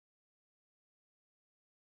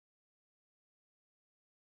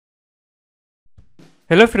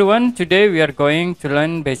Hello everyone, today we are going to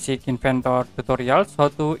learn basic Inventor tutorials how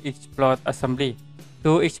to explode assembly.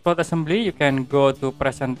 To explode assembly, you can go to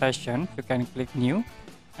presentation, you can click new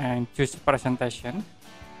and choose presentation.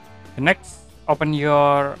 Next, open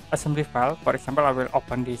your assembly file. For example, I will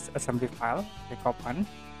open this assembly file, click open.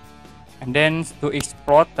 And then to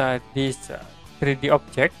explode this 3D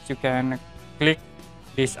object, you can click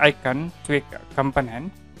this icon, tweak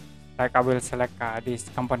component. Like I will select this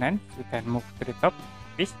component, you can move to the top.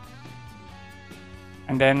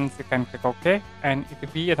 And then you can click OK, and it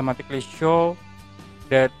will be automatically show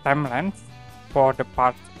the timelines for the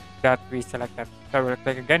part that we selected. So I will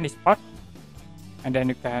click again this part, and then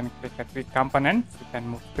you can click at tweak components, you can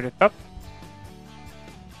move to the top,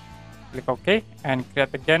 click OK, and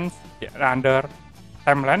create again the under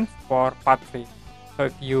timeline for part 3. So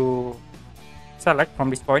if you select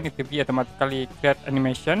from this point, it will be automatically create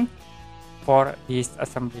animation for this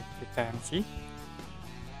assembly. You can see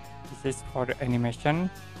this is for the animation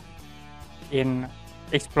in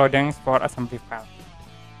exploding for assembly file.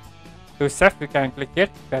 To save, you can click it,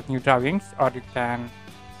 create new drawings, or you can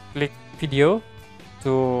click video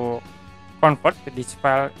to convert this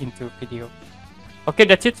file into video. Okay,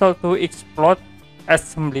 that's it. So to explode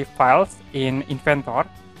assembly files in Inventor.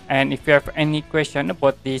 And if you have any question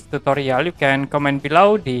about this tutorial, you can comment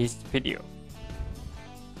below this video.